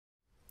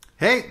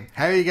Hey,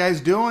 how are you guys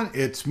doing?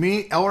 It's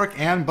me, Elric,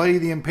 and Buddy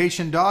the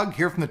Impatient Dog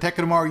here from the Tech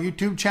of Tomorrow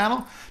YouTube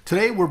channel.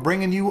 Today we're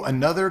bringing you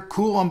another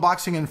cool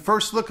unboxing and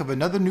first look of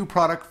another new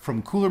product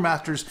from Cooler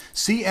Master's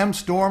CM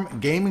Storm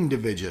Gaming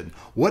Division.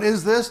 What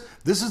is this?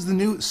 This is the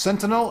new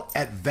Sentinel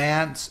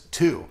Advance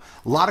 2.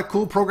 A lot of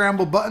cool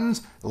programmable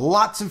buttons,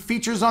 lots of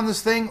features on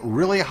this thing,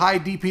 really high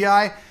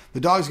DPI. The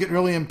dog's getting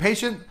really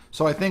impatient,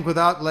 so I think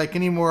without like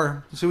any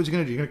more, let's see what he's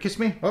gonna do. You gonna kiss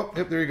me? Oh,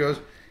 yep, there he goes.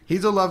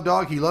 He's a love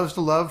dog. He loves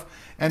to love.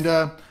 And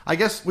I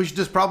guess we should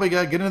just probably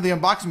get into the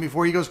unboxing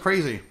before he goes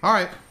crazy. All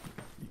right.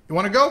 You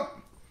want to go?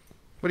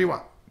 What do you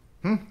want?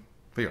 What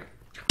do you want?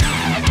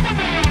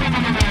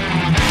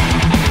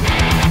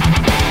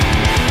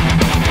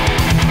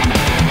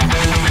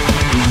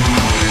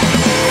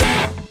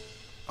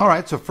 All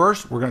right, so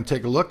first we're going to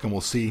take a look and we'll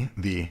see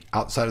the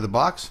outside of the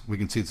box. We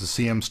can see it's a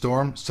CM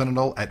Storm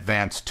Sentinel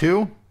Advance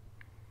 2.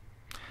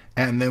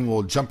 And then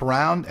we'll jump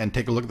around and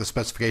take a look at the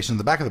specifications in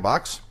the back of the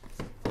box.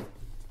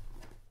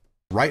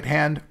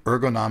 Right-hand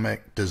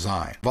ergonomic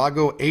design.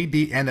 Vago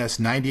ADNS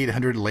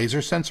 9800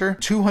 laser sensor,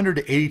 200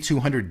 to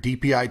 8200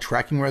 DPI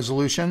tracking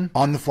resolution,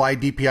 on-the-fly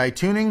DPI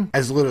tuning,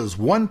 as little as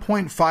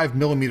 1.5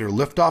 millimeter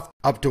liftoff,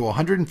 up to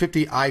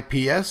 150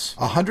 IPS,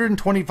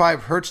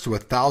 125 Hz to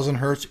 1000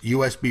 Hz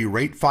USB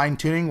rate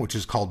fine-tuning, which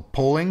is called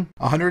polling,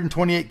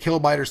 128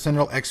 kilobyte or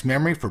Sentinel X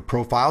memory for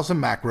profiles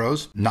and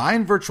macros,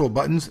 9 virtual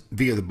buttons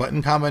via the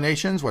button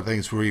combinations, what I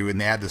think is where you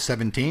would add the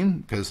 17,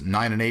 because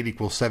 9 and 8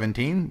 equals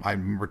 17. I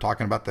remember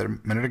talking about that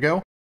a minute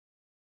ago.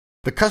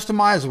 The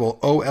customizable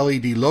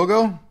OLED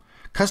logo,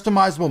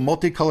 customizable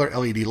multicolor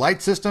LED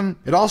light system.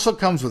 It also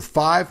comes with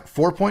 5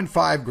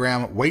 4.5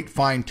 gram weight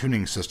fine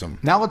tuning system.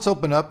 Now let's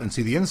open up and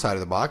see the inside of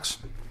the box.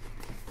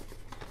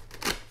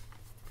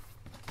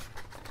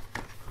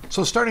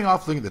 So starting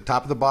off looking at the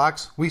top of the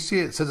box, we see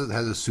it says it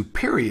has a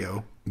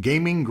Superior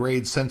gaming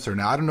grade sensor.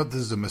 Now I don't know if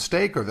this is a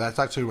mistake or if that's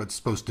actually what it's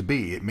supposed to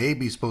be. It may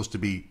be supposed to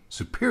be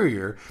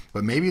superior,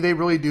 but maybe they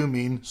really do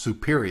mean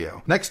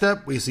superior. Next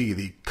up, we see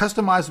the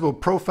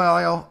customizable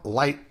profile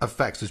light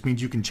effects. This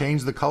means you can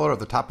change the color of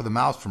the top of the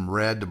mouse from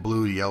red to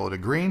blue to yellow to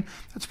green.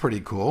 That's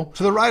pretty cool.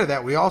 To the right of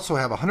that, we also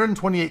have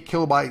 128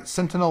 kilobyte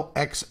Sentinel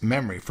X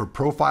memory for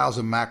profiles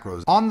and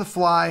macros. On the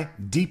fly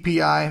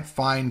DPI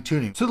fine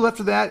tuning. To the left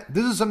of that,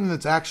 this is something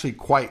that's actually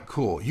quite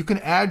cool. You can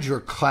add your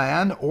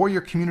clan or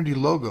your community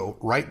logo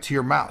right to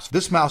your mouse.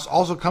 This mouse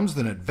also comes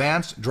with an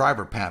advanced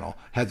driver panel.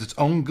 Has its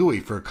own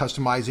GUI for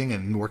customizing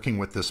and working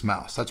with this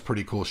mouse. That's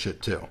pretty cool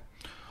shit too.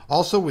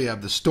 Also, we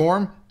have the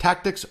Storm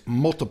Tactics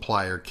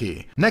Multiplier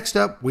key. Next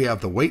up, we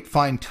have the weight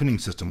fine tuning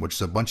system, which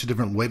is a bunch of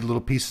different weighted little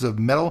pieces of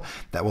metal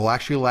that will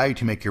actually allow you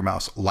to make your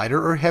mouse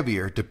lighter or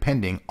heavier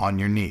depending on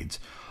your needs.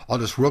 I'll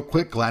just real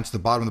quick glance at the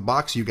bottom of the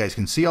box so you guys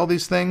can see all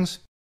these things.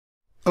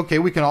 Okay,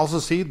 we can also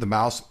see the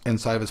mouse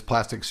inside of its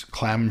plastic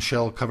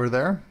clamshell cover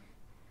there.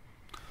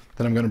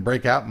 Then I'm going to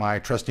break out my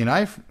trusty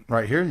knife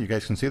right here. You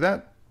guys can see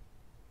that.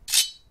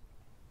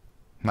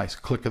 Nice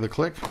click of the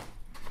click.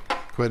 Go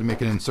ahead and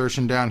make an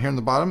insertion down here in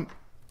the bottom.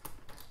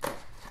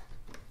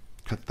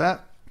 Cut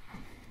that.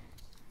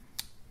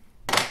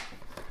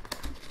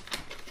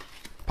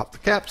 Pop the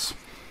caps.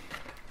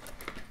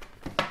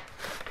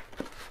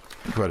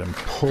 Go ahead and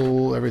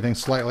pull everything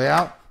slightly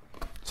out.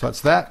 So that's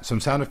that. Some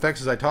sound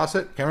effects as I toss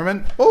it.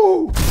 Cameraman.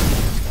 Oh!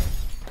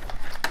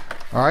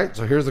 All right,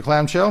 so here's the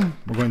clamshell.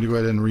 We're going to go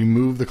ahead and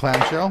remove the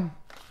clamshell.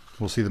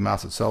 We'll see the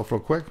mouse itself real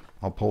quick.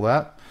 I'll pull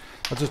that.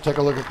 Let's just take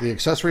a look at the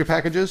accessory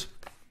packages.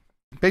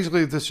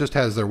 Basically, this just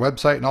has their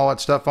website and all that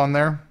stuff on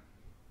there.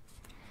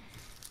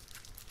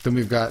 Then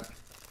we've got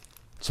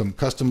some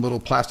custom little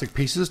plastic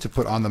pieces to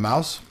put on the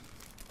mouse.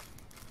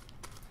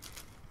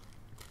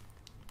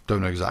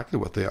 Don't know exactly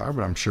what they are,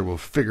 but I'm sure we'll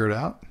figure it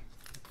out.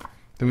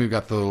 Then we've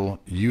got the little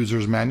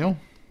user's manual,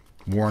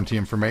 warranty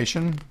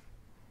information.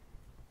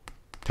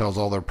 Tells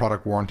all their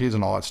product warranties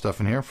and all that stuff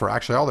in here for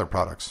actually all their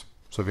products.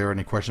 So if you have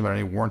any questions about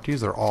any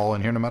warranties, they're all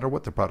in here no matter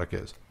what the product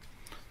is.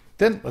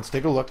 Then let's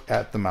take a look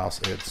at the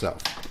mouse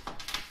itself.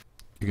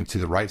 You can see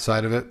the right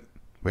side of it.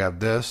 We have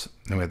this,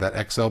 then we have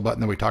that XL button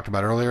that we talked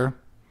about earlier,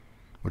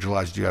 which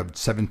allows you to have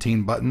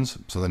 17 buttons.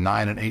 So the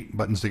 9 and 8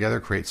 buttons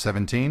together create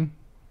 17.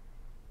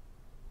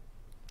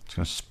 It's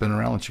going to spin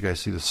around, let you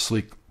guys see the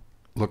sleek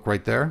look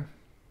right there.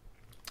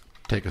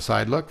 Take a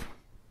side look.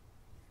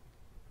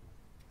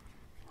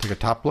 Take a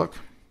top look.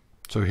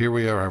 So here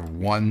we are, I have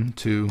 1,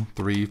 2,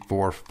 3,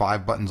 4,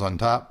 5 buttons on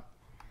top.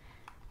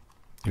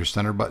 Your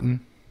center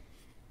button.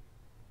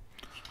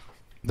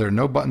 There are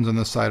no buttons on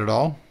this side at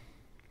all.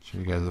 Show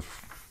you guys the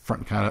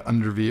front kind of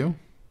under view.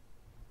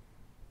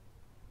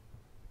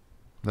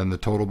 Then the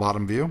total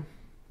bottom view.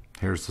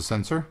 Here's the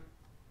sensor.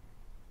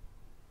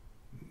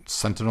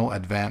 Sentinel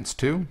Advance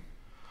 2.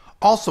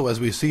 Also,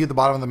 as we see at the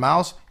bottom of the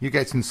mouse, you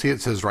guys can see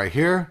it says right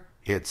here,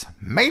 it's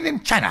made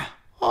in China.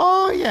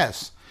 Oh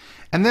yes.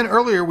 And then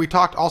earlier we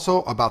talked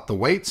also about the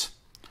weights.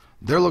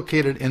 They're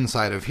located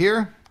inside of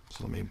here.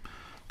 So let me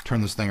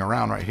turn this thing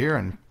around right here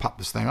and pop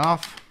this thing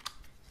off.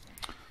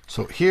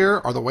 So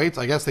here are the weights.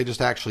 I guess they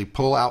just actually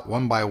pull out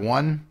one by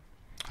one.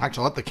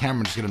 Actually, I'll let the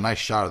camera just get a nice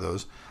shot of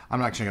those. I'm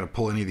not actually going to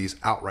pull any of these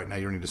out right now.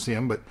 You don't need to see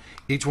them, but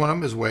each one of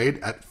them is weighed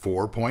at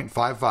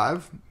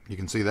 4.55. You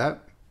can see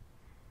that.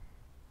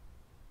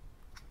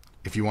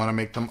 If you want to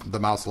make the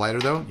mouse lighter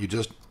though, you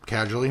just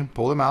casually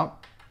pull them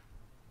out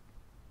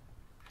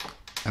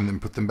and then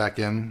put them back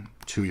in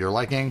to your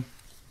liking.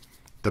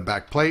 The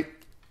back plate,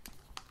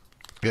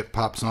 it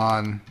pops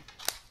on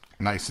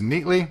nice and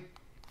neatly.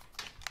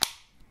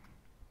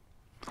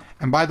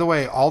 And by the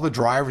way, all the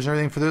drivers and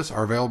everything for this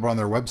are available on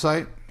their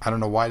website. I don't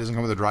know why it doesn't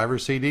come with a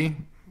driver's CD,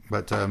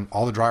 but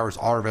all the drivers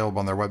are available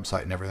on their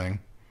website and everything.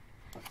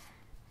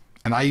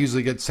 And I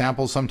usually get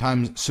samples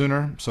sometimes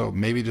sooner, so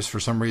maybe just for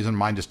some reason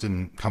mine just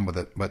didn't come with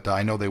it. But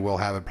I know they will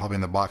have it probably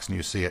in the box and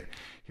you see it.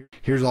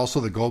 Here's also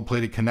the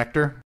gold-plated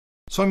connector.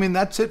 So I mean,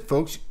 that's it,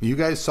 folks. You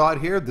guys saw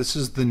it here. This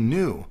is the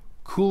new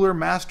Cooler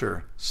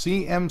Master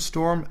CM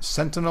Storm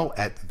Sentinel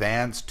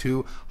Advanced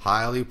 2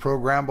 highly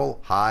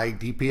programmable, high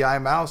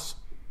DPI mouse.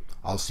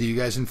 I'll see you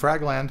guys in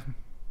Fragland.